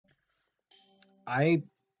I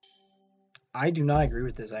I do not agree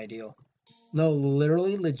with this ideal. No,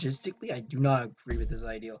 literally, logistically, I do not agree with this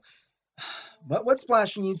ideal. But what's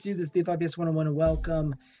splashing YouTube? This D5PS 101 and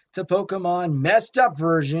welcome to Pokemon Messed Up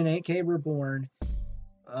version, aka Reborn.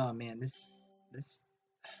 Oh man, this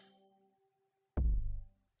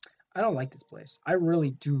I don't like this place. I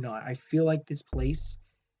really do not. I feel like this place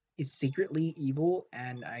is secretly evil,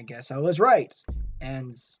 and I guess I was right.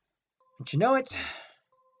 And don't you know it?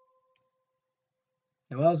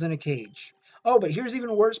 Noelle's in a cage. Oh, but here's even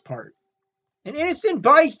a worse part. An innocent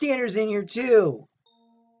bystander's in here too.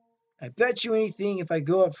 I bet you anything if I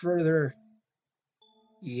go up further.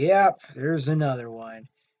 Yep, there's another one.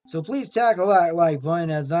 So please tackle that like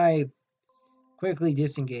button as I quickly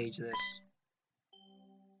disengage this.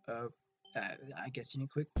 I guess you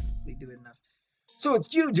didn't quickly do it enough. So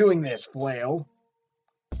it's you doing this, Flail.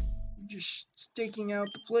 You're just staking out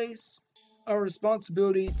the place. Our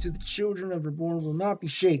responsibility to the children of Reborn will not be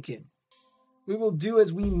shaken. We will do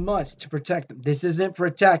as we must to protect them. This isn't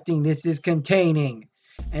protecting, this is containing.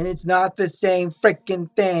 And it's not the same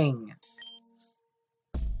freaking thing.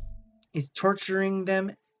 Is torturing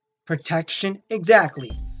them protection?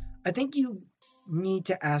 Exactly. I think you need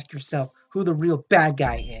to ask yourself who the real bad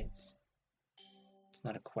guy is. It's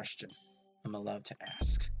not a question I'm allowed to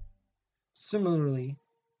ask. Similarly,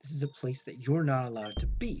 this is a place that you're not allowed to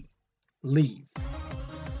be. Leave.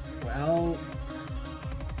 Well,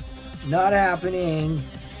 not happening,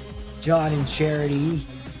 John and Charity.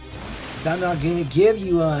 Because I'm not going to give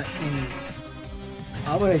you any.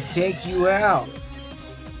 I'm going to take you out.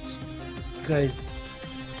 Because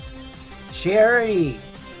Charity.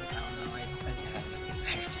 I don't know. I have nothing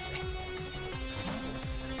better to say.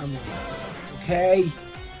 I'm lame. Okay?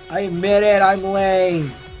 I admit it. I'm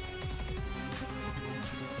lame.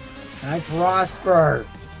 And I prosper.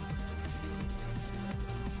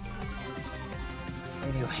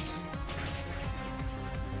 Anyways.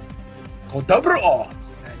 Kodabra!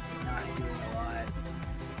 That's not doing a lot.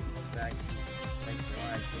 In fact, it takes a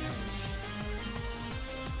lot of damage.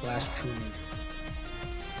 Flash Canoon.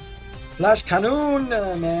 Flash Canoon,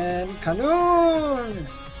 man! Canoon!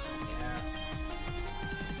 Yeah.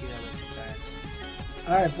 Do that way sometimes.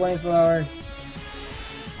 Alright, Flamethrower.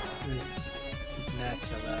 This mess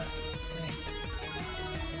of a thing.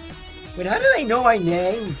 Wait, how do they know my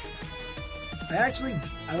name? I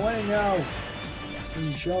want to know. Can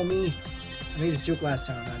you show me? I made this joke last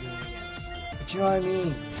time, I'm not doing it again. But you know what I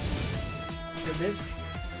mean?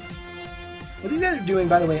 What these guys are doing,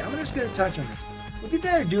 by the way, I'm just going to touch on this. What these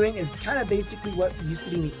guys are doing is kind of basically what used to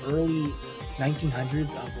be in the early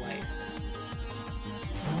 1900s of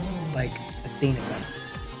like insane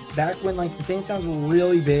asylums. Back when like insane asylums were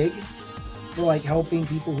really big for like helping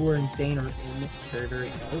people who are insane or very, very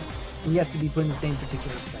ill. And yes, to be put in the same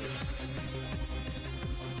particular place.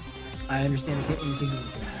 I understand the thinking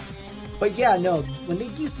into that. But yeah, no, when they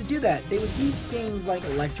used to do that, they would use things like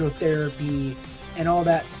electrotherapy and all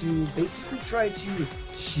that to basically try to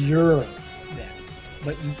cure them.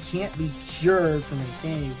 But you can't be cured from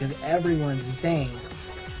insanity because everyone's insane.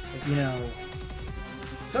 You know,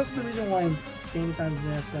 it's also the reason why insane asylums in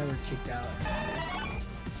the outside were kicked out.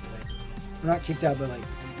 Well, not kicked out, but like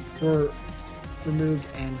were removed,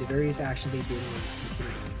 and the various actions they did were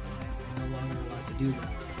considered no longer allowed to do them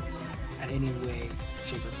at any way,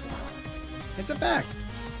 shape, or form. It's a fact.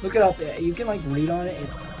 Look it up. You can like read on it.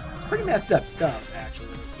 It's pretty messed up stuff, actually,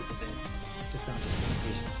 what people did to some of the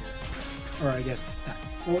patients here. Or I guess not.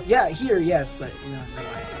 Well, yeah, here, yes, but no,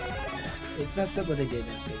 it's messed up what they did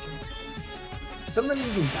to those patients. Some of them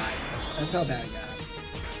even died. That's how bad it got.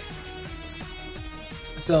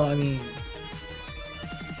 So, I mean,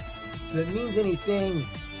 if it means anything,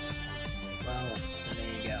 well,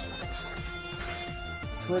 there you go.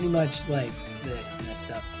 Pretty much like this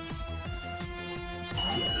messed up.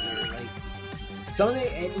 Yeah, like some of the,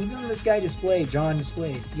 and even this guy displayed, John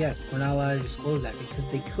displayed, yes, we're not allowed to disclose that because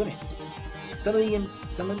they couldn't. Some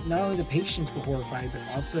of not only the patients were horrified, but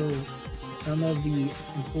also some of the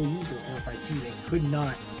employees were horrified too. They could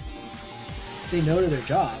not say no to their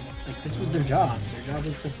job. Like, this was their job. Their job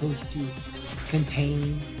was supposed to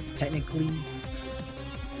contain, technically,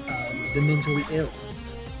 the mentally ill.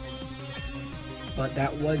 But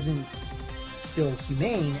that wasn't still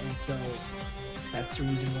humane, and so that's the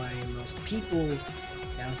reason why most people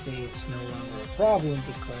now say it's no longer a problem,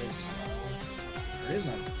 because, well, there is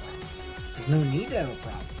no problem. There's no need to have a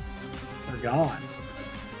problem. They're gone.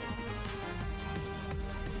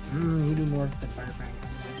 You do more than firefighting.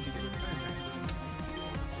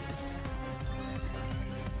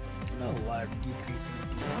 No, a lot of decreasing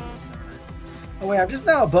defenses are. Oh wait, I'm just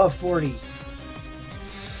now above 40.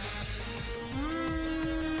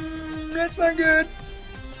 That's not good.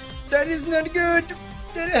 That is not good.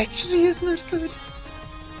 That actually is not good.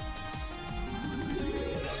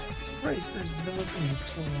 Surprised Chris has been listening for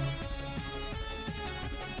so long.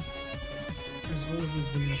 As well as he's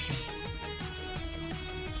been listening.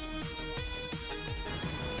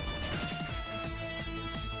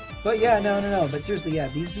 But yeah, no. But seriously, yeah,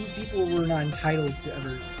 these people were not entitled to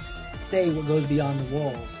ever say what goes beyond the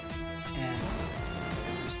walls. And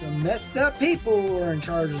there's some messed up people who are in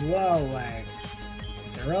charge as well, like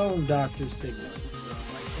their own doctor's signals.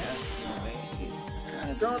 So, like, it's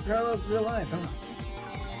kind of drawing parallels to real life, huh?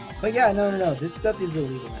 But yeah, no. This stuff is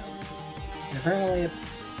illegal now. And apparently,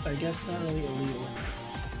 I guess not really illegal in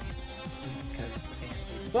this. Because it's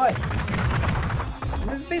fancy. But and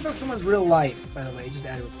this is based on someone's real life, by the way. Just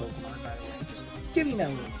added with Pokemon, by the way. Just giving that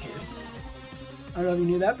little gist. I don't know if you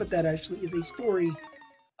knew that, but that actually is a story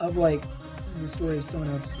of, like, this is the story of someone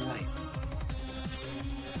else's life.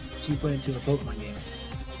 She put into a Pokemon game.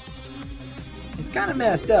 It's kind of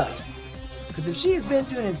messed up. Because if she has been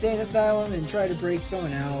to an insane asylum and tried to break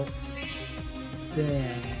someone out,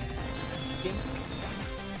 then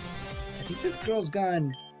I think this girl's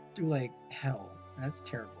gone through, like, hell. And that's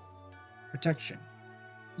terrible. Protection.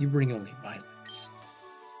 You bring only violence.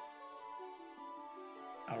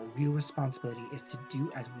 Our real responsibility is to do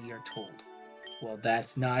as we are told. Well,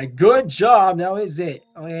 that's not a good job, now is it?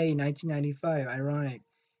 Oh, hey, 1995. Ironic.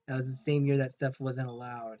 That was the same year that stuff wasn't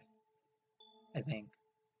allowed. I think.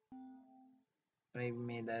 Maybe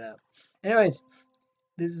made that up. Anyways,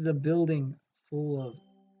 this is a building full of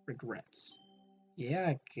regrets.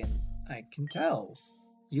 Yeah, I can tell.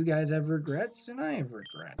 You guys have regrets, and I have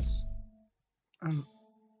regrets.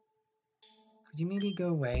 Could you maybe go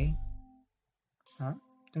away? Huh?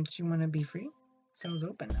 Don't you want to be free? Cell's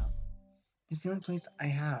open now. This is the only place I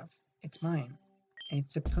have. It's mine. And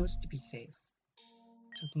it's supposed to be safe.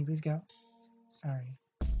 So can you please go? Sorry.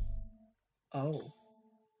 Oh.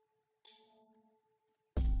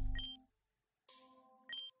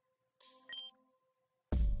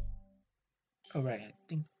 Oh, right. I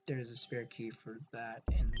think there's a spare key for that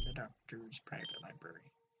in the doctor's private library.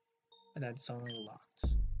 But that's only locked.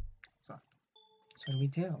 So what do we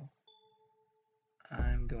do?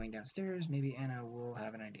 I'm going downstairs. Maybe Anna will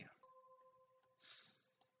have an idea.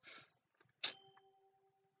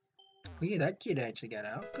 Oh yeah, that kid actually got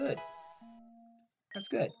out. Good. That's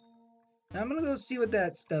good. Now I'm gonna go see what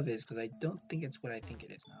that stuff is, because I don't think it's what I think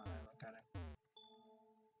it is now that I look at it.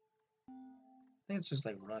 I think it's just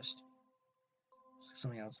like rust. It's like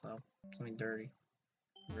something else though. Something dirty.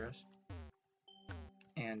 Gross.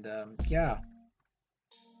 And yeah.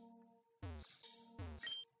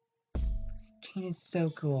 Kane is so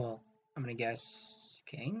cool. I'm gonna guess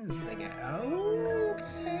Kane is the guy. Oh,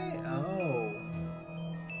 okay. Oh.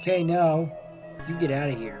 Okay, no. You get out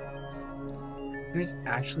of here. You guys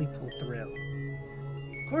actually pulled through.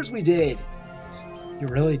 Of course we did. You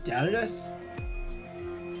really doubted us?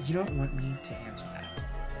 You don't want me to answer that.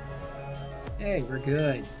 Hey, we're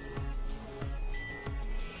good.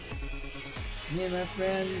 Me and my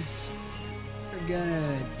friends are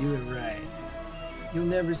gonna do it right. You'll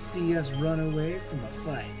never see us run away from a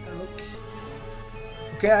fight.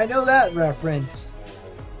 Okay, I know that reference.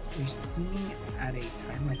 You're singing at a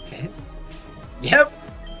time like this? Yep.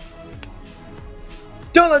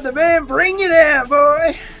 Don't let the man bring you down,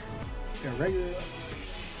 boy. You're a regular.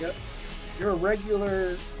 Yep. You're a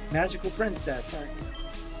regular magical princess, aren't you?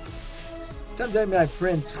 Someday my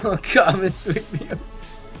prince will come and sweep me up.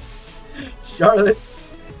 Charlotte,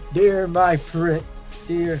 dear my prince.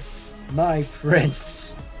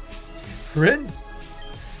 Prince?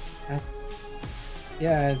 That's...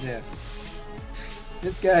 yeah, as if.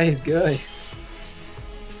 This guy is good.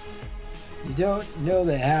 You don't know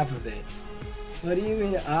the half of it. But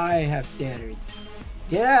even I have standards.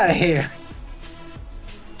 Get out of here!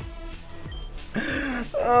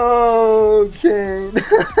 Oh, Kane.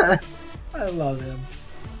 I love him.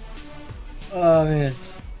 Oh, man.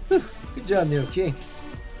 Whew. Good job, Neil King.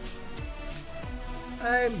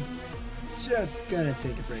 I'm just gonna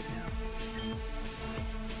take a break now.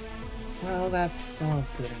 Well, that's all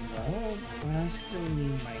good and well, but I still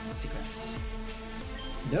need my cigarettes.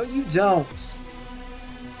 No, you don't.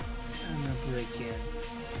 I'm gonna break in.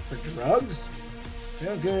 For drugs?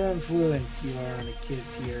 What a good influence you are on the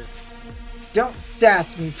kids here. Don't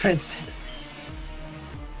sass me, princess.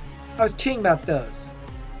 I was kidding about those.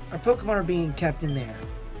 Our Pokemon are being kept in there.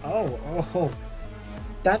 Oh.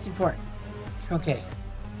 That's important. Okay.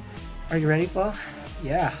 Are you ready, Flo?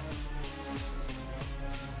 Yeah.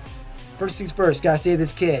 First things first, gotta save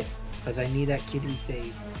this kid. Because I need that kid to be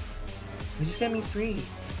saved. Would you set me free?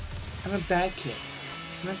 I'm a bad kid.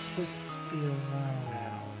 I'm not supposed to be around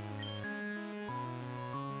now.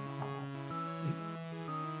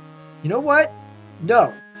 You know what?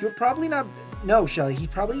 No, you're probably not. No, Shelly, he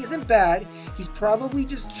probably isn't bad. He's probably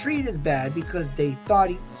just treated as bad because they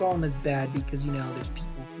thought he saw him as bad because, you know, there's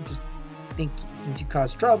people who just think since you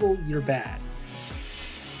cause trouble, you're bad.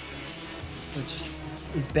 Which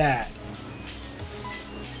is bad.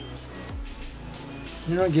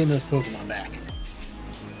 You're not getting those Pokemon back.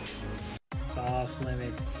 It's off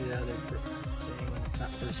limits to other thing. It's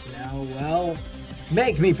not personnel. Well,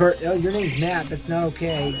 make me oh, your name's Matt. That's not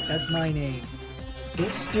okay. That's my name.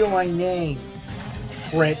 Don't steal my name,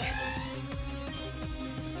 prick.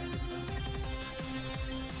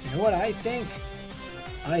 You know what I think?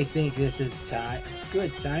 I think this is time.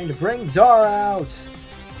 Good time to bring Dara out.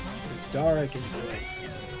 Because Dara can do it.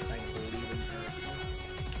 I believe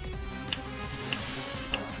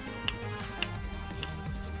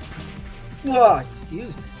in her. What?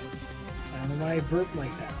 Excuse me. I don't know why I burped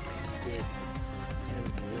like that. I did. And it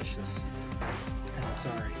was delicious. And I'm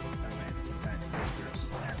sorry. Sometimes it's gross.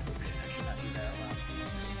 Inappropriate. I should not do that out loud.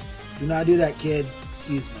 Do not do that, kids.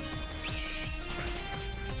 Excuse me.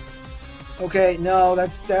 Okay, no,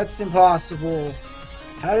 that's impossible.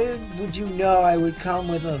 How would you know I would come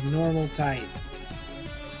with a normal type?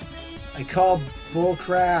 I call bull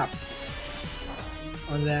crap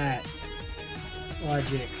on that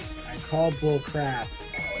logic. I call bull crap.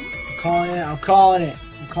 I'm calling it. I'm calling it.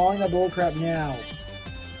 I'm calling the bull crap now.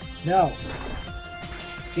 No.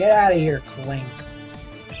 Get out of here, Clink.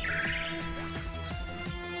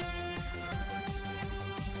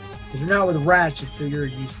 Because you're not with Ratchet, so you're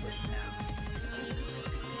useless now.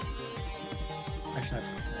 Actually, that's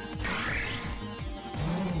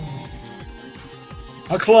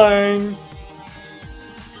a Clang.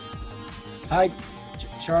 Hi,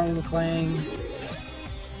 Charlie McClang.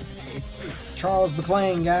 It's Charles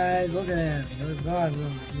McClang, guys. Look at him. He looks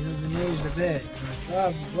awesome. He doesn't age a bit.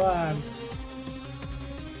 Blah, blah.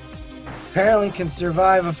 Apparently can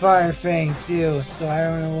survive a fire fang too, so I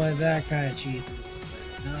don't know what that kind of cheese is.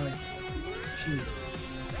 No, it's cheese.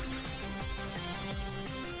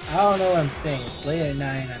 I don't know what I'm saying. It's late at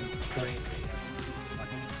night and I'm recording.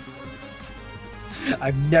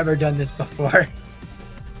 I've never done this before.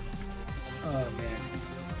 Oh man.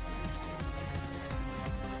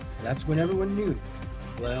 That's when everyone knew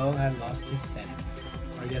Glenn had lost his sanity.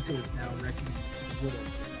 Or I guess it was now reckoning to the widow.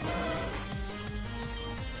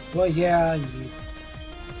 Well, yeah,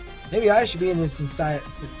 maybe I should be in this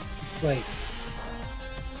place.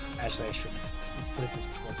 Actually, I shouldn't. This place is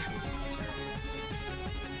torture.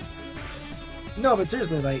 No, but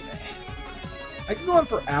seriously, like, I could go on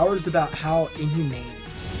for hours about how inhumane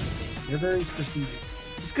their various procedures.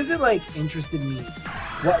 Just because it, like, interested me.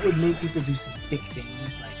 What would make people do some sick things,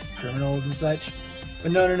 like criminals and such.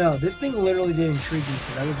 But no. This thing literally did intrigue me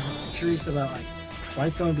because I was curious about, like, why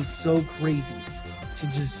would someone be so crazy to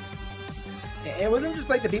just... It wasn't just,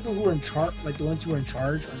 like, the people who were in charge, like, the ones who were in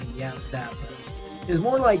charge. I mean, yeah, it was that, but it was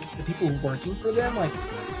more like the people working for them. Like,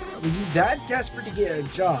 were you that desperate to get a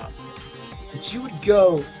job that you would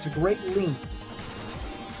go to great lengths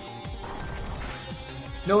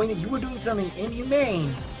knowing that you were doing something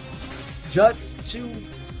inhumane just to,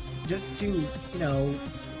 you know,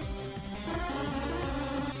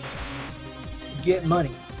 get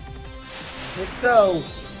money? If so,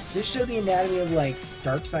 this showed the anatomy of, like,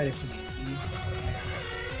 dark side of humanity.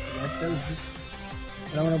 Yes, that was just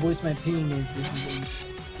what I want to voice my opinion is this is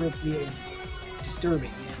inappropriate,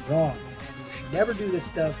 disturbing, and wrong. And you should never do this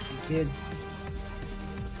stuff, kids.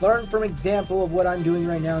 Learn from example of what I'm doing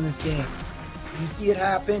right now in this game. If you see it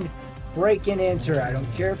happen, break and enter. I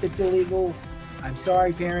don't care if it's illegal. I'm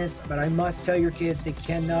sorry, parents, but I must tell your kids they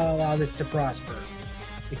cannot allow this to prosper.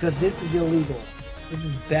 Because this is illegal. This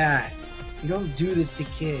is bad. You don't do this to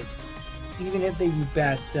kids. Even if they do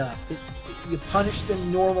bad stuff. You punish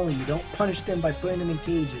them normally. You don't punish them by putting them in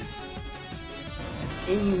cages. It's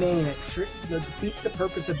inhumane. It defeats the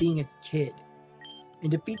purpose of being a kid. It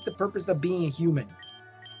defeats the purpose of being a human.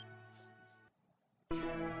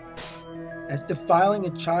 That's defiling a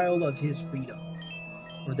child of his freedom.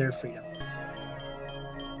 Or their freedom.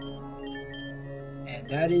 And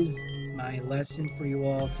that is my lesson for you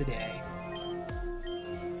all today.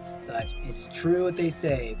 But it's true what they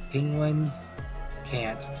say. Penguins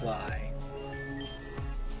can't fly.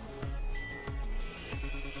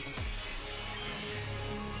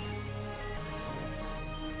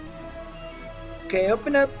 Okay,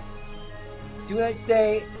 open up. Do what I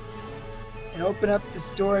say. And open up the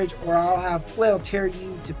storage or I'll have Flail tear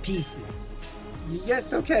you to pieces.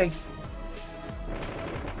 Yes, okay.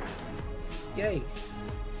 Yay.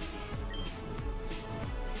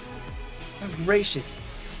 Oh, gracious.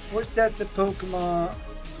 4 sets of Pokemon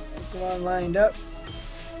lined up.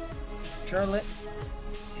 Charlotte,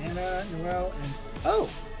 Anna, Noelle, and... Oh!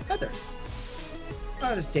 Heather.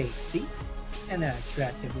 I'll just take these. An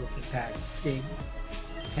attractive looking pack of cigs.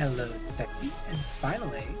 Hello, sexy. And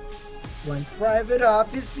finally, 1 private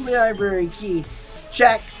office library key.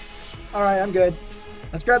 Check! Alright, I'm good.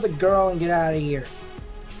 Let's grab the girl and get out of here.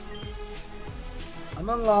 I'm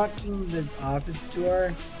unlocking the office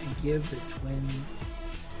door and give the twins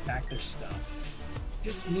back their stuff.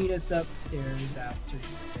 Just meet us upstairs after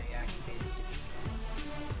they activated the gate.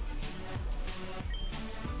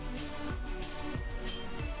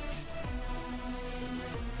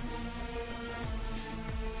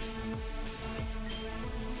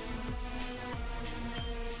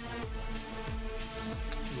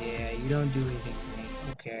 Yeah, you don't do anything for me.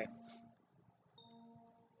 Okay.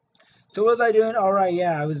 So what was I doing? All right,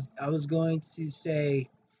 yeah, I was going to say,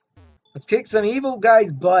 let's kick some evil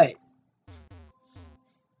guy's butt.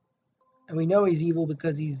 And we know he's evil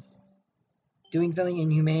because he's doing something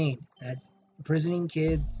inhumane. That's imprisoning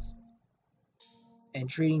kids and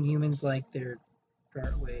treating humans like they're...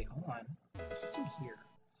 Wait, hold on. What's in here?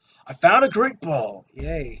 I found a great ball.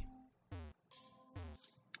 Yay.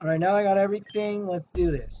 All right, now I got everything. Let's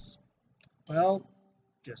do this. Well,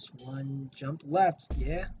 just 1 jump left.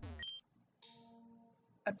 Yeah.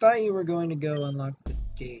 I thought you were going to go unlock the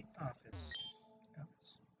gate office.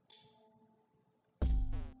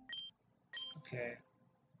 Okay.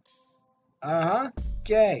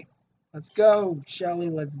 Okay. Let's go, Shelly.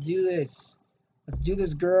 Let's do this. Let's do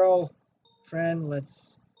this, girl. Friend,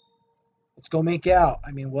 let's go make out.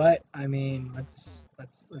 I mean, what? I mean, let's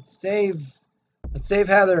save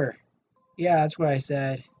Heather. Yeah, that's what I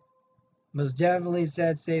said. Most definitely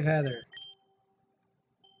said save Heather.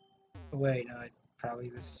 Oh, wait, no, probably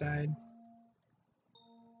this side.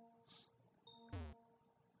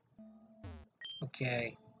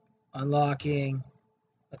 Okay. Unlocking.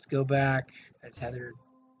 Let's go back as Heather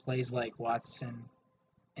plays like Watson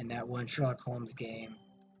in that one Sherlock Holmes game.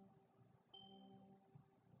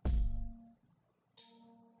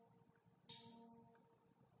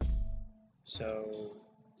 So,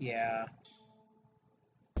 yeah.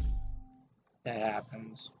 That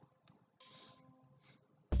happens.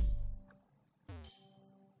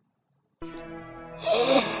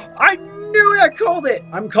 I knew it! I called it!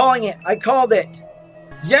 I'm calling it! I called it!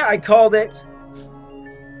 Yeah, I called it!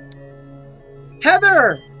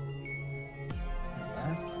 Heather! The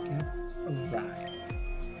last guests arrived.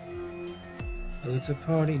 Oh, it's a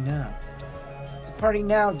party now. It's a party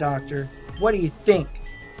now, Doctor. What do you think?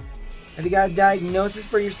 Have you got a diagnosis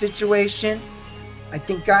for your situation? I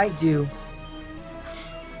think I do.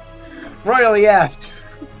 Royally apt.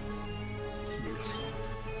 Cute.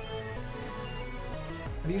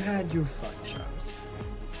 Have you had your fun, child?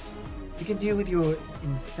 You can deal with your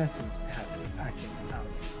incessant habit of acting out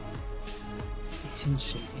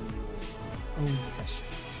attention in your own session.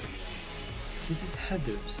 This is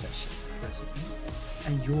Heather's session presently,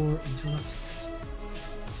 and you're interrupting it.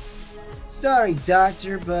 Sorry,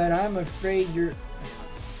 Doctor, but I'm afraid you're...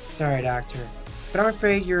 Sorry, Doctor, but I'm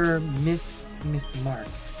afraid you missed the mark.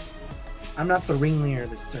 I'm not the ringleader of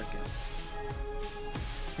this circus.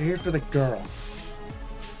 You're here for the girl.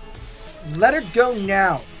 Let her go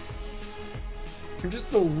now. You're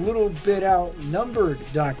just a little bit outnumbered,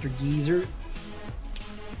 Dr. Geezer.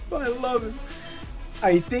 That's why I love him.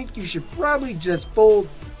 I think you should probably just fold...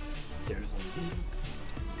 There's a little point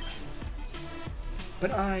in that.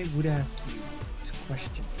 But I would ask you to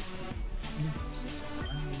question if your impulses and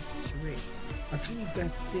wild charades are truly the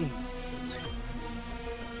best thing for this girl.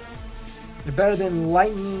 They're better than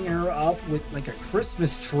lighting her up with like a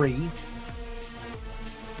Christmas tree.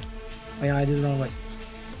 Wait, no, I did the wrong voice.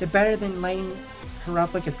 They're better than lighting her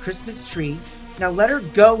up like a Christmas tree. Now let her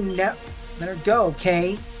go now. Let her go,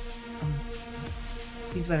 okay?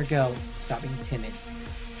 Please let her go. Stop being timid.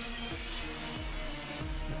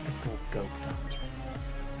 Let her go, Doctor.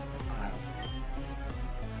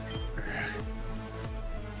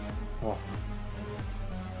 Oh.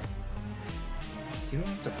 You don't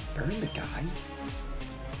have to burn the guy.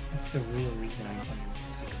 That's the real reason I wanted the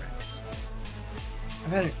cigarettes.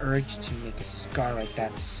 I've had an urge to make a scar like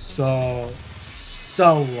that so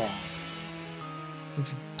long. Don't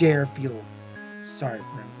you dare feel sorry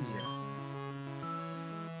for him either.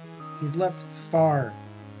 He's left far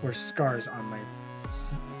worse scars on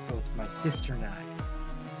both my sister and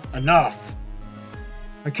I. Enough!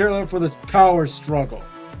 I care little for this power struggle.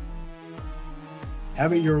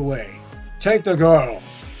 Have it your way. Take the girl!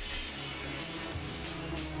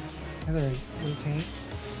 Heather, are you okay?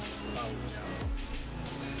 Oh no.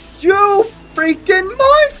 You freaking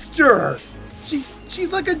monster! She's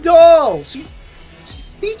like a doll. She's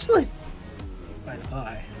speechless. By the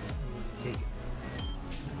by, take it.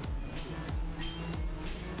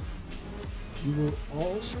 You will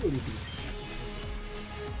all surely be.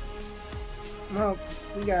 Well,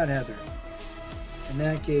 we got Heather. In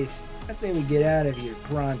that case, I say we get out of here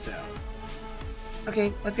pronto.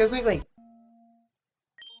 Okay, let's go quickly.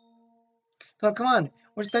 Well, come on.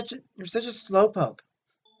 You're such a slowpoke.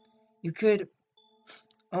 You could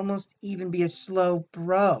almost even be a slow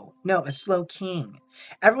bro. No, a slow king.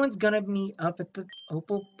 Everyone's gonna meet up at the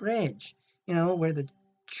Opal Bridge. You know, where the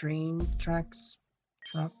train tracks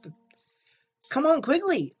drop the... Come on,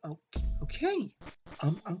 quickly! Okay.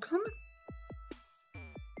 I'm coming.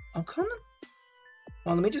 I'm coming.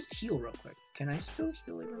 Well, let me just heal real quick. Can I still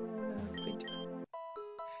heal even though I'm big?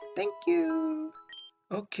 Thank you.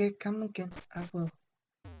 Okay, come again. I will.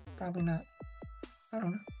 Probably not. I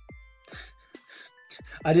don't know.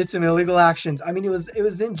 I did some illegal actions. I mean, it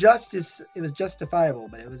was injustice. It was justifiable,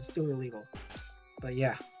 but it was still illegal. But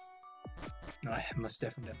yeah. No, I must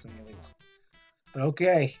definitely done something illegal. But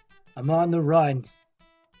okay. I'm on the run.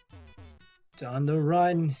 It's on the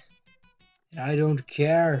run. And I don't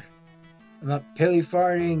care. I'm not pilly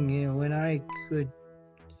farting, you know, when I could.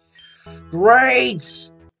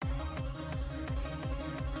 Great!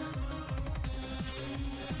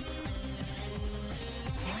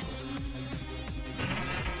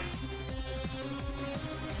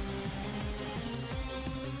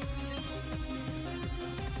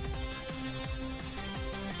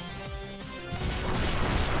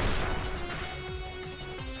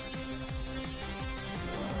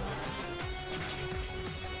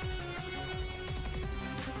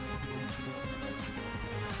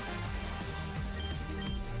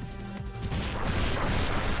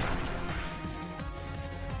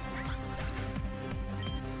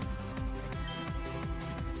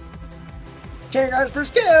 Cheer guys for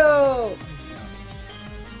skill!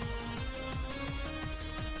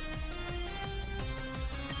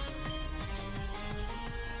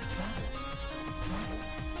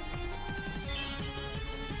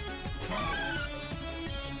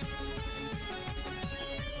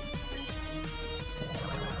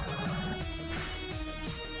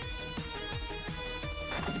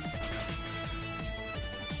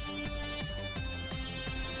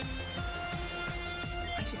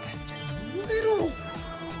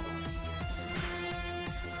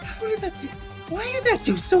 Why did that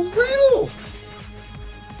do so little?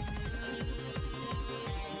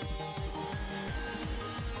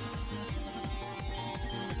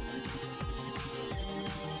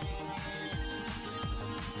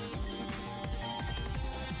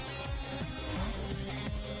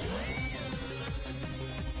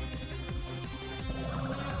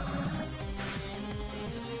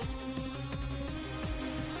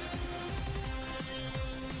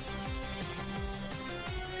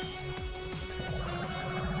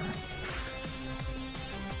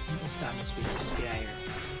 Stop this video, just get out of here.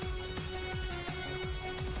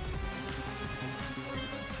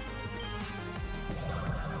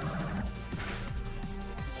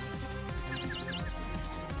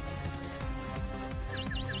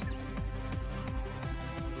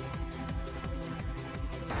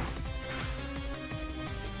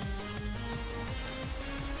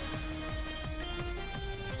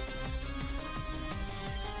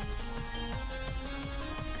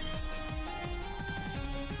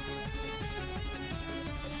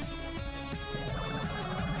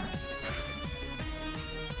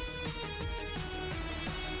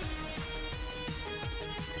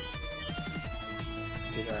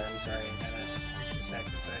 I'm sorry, I gotta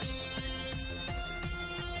sacrifice.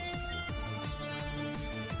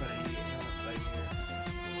 But I need help right here.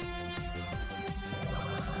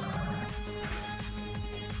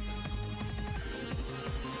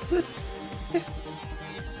 Good. Yes.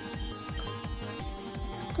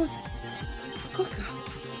 It's good. It's good, girl.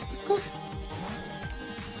 It's good.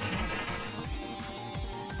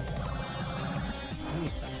 You need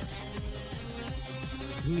to stop that.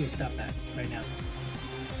 You need to stop that right now.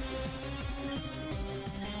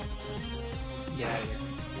 Get out of here.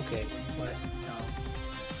 Okay, what? No.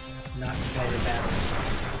 It's not competitive battle.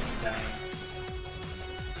 I'm dying.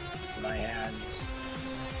 In my hands.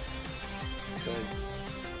 Because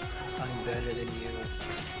I'm better than you.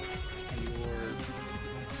 And you're...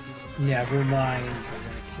 Never mind. You're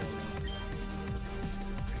gonna kill me.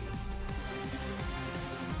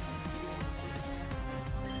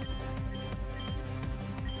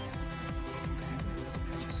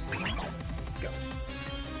 Go.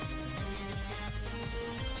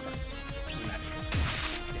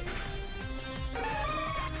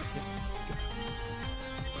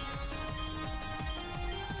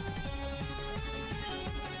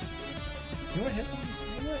 know what, headphones?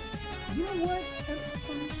 You know what?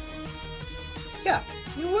 Headphones? Yeah,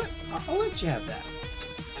 you know what? I'll let you have that.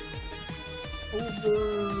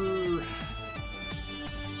 Over.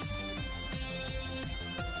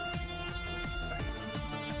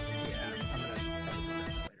 Yeah, I'm gonna talk about this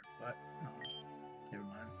later, but never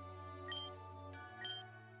mind.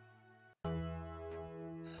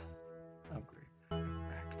 Oh great, I'm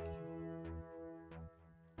back.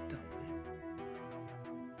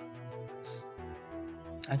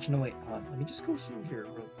 Actually, no, wait, hold on. Let me just go heal here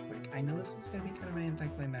real quick. I know this is gonna be kind of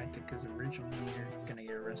anticlimactic because originally you're gonna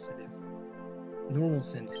get arrested if normal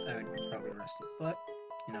sense I would be probably arrested, but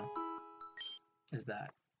you know, is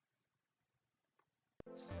that.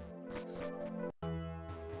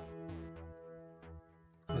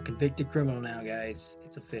 I'm a convicted criminal now, guys.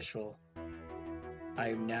 It's official.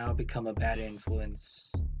 I've now become a bad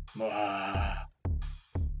influence. Mwah.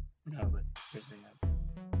 No, but here's the thing.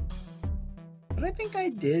 What I think I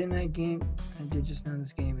did in that game, I did just now in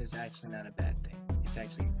this game, is actually not a bad thing. It's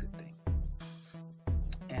actually a good thing.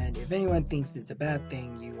 And if anyone thinks it's a bad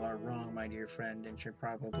thing, you are wrong, my dear friend, and should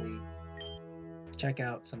probably check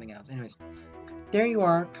out something else. Anyways, there you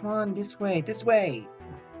are. Come on, this way, this way.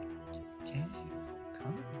 Okay,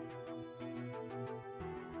 come on.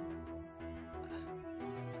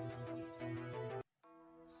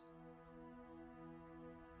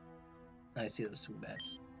 I see those two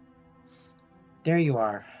beds. There you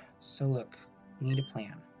are. So look, we need a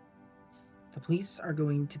plan. The police are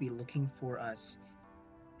going to be looking for us.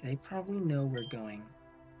 They probably know we're going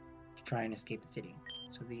to try and escape the city.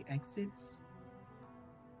 So the exits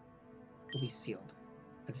will be sealed.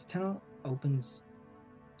 But this tunnel happens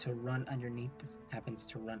to run underneath the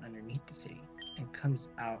city and comes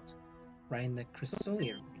out right in the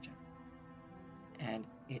Chrysalia region. And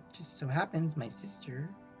it just so happens my sisters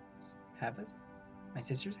have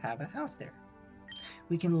a house there.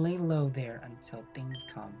 We can lay low there until things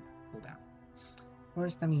cool down. Of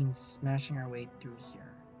course, that means smashing our way through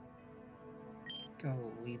here. Go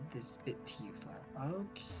leave this bit to you, File.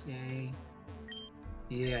 Okay.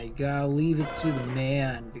 Yeah, you gotta leave it to the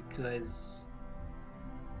man because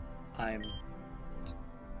I'm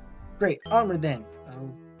great. Armor then.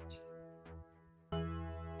 Oh,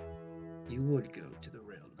 you would go to the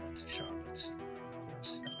rail, not to Charlotte's. Of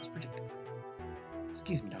course, that was predictable.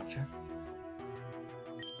 Excuse me, Doctor.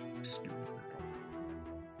 Excuse me, Doctor.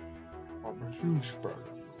 I'm a huge fan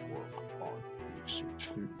of your work on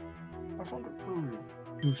EC2. I found it very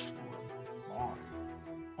useful in my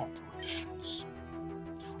operations.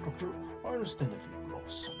 Doctor, I understand that you've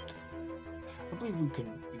lost something. I believe we can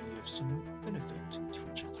be of some benefit to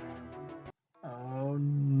each other. Oh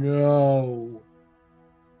no.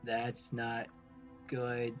 That's not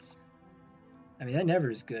good. I mean, that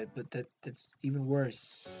never is good, but that's even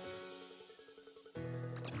worse.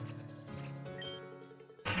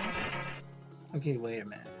 Okay, wait a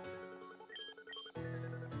minute.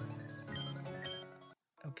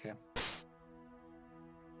 Okay.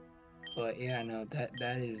 But yeah, no,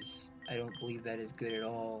 that is, I don't believe that is good at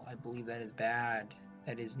all. I believe that is bad.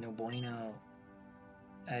 That is no bueno.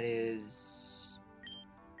 That is,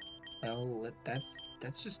 well,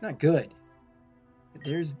 that's just not good.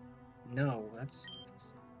 There's, no,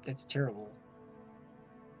 that's terrible.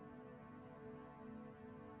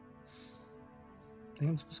 I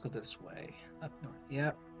think I'm supposed to go this way, up north.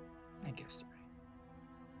 Yep, I guess you're right.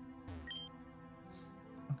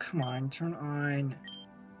 Oh, come on, turn on.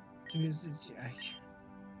 I think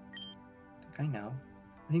I know.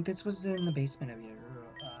 I think this was in the basement of your,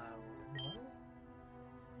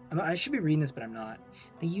 what? I should be reading this, but I'm not.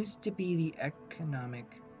 They used to be the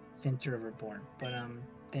economic center of Reborn, but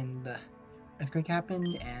then the earthquake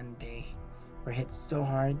happened and they were hit so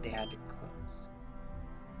hard they had to close.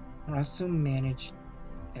 They also managed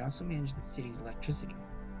the city's electricity,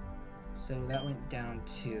 so that went down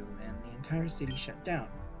too, and the entire city shut down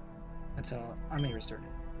until Ame restored it.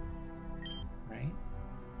 Right?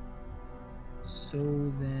 So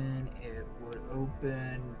then it would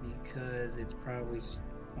open because it's probably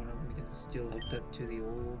won't open because it's still hooked up to the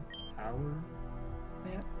old power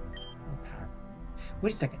plant. Old power.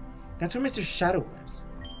 Wait a second. That's where Mr. Shadow lives.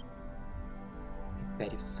 I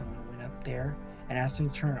bet if someone went up there and asked him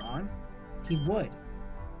to turn it on, he would.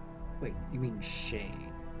 Wait, you mean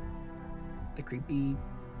Shade? The creepy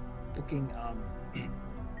looking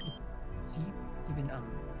is he even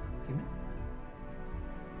human?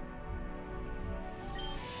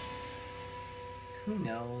 Who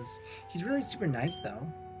knows? He's really super nice though.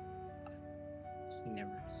 He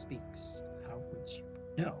never speaks. How would you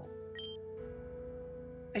know?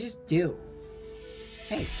 I just do.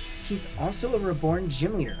 Hey, he's also a Reborn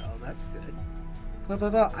gym leader of that's good.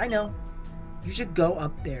 Well, I know. You should go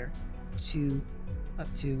up there to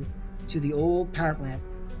the old power plant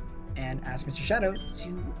and ask Mr. Shadow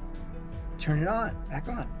to turn it on, back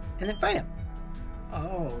on, and then fight him.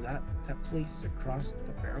 Oh, that place across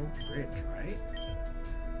the Barrel Bridge, right?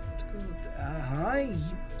 Hi.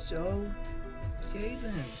 So, okay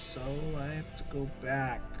then. So I have to go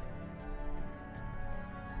back.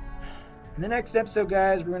 In the next episode,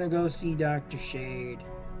 guys, we're gonna go see Dr. Shade.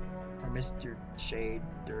 Or Mr. Shade.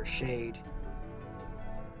 Or Shade.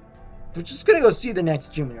 We're just gonna go see the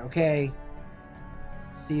next junior, okay?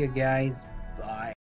 See you guys.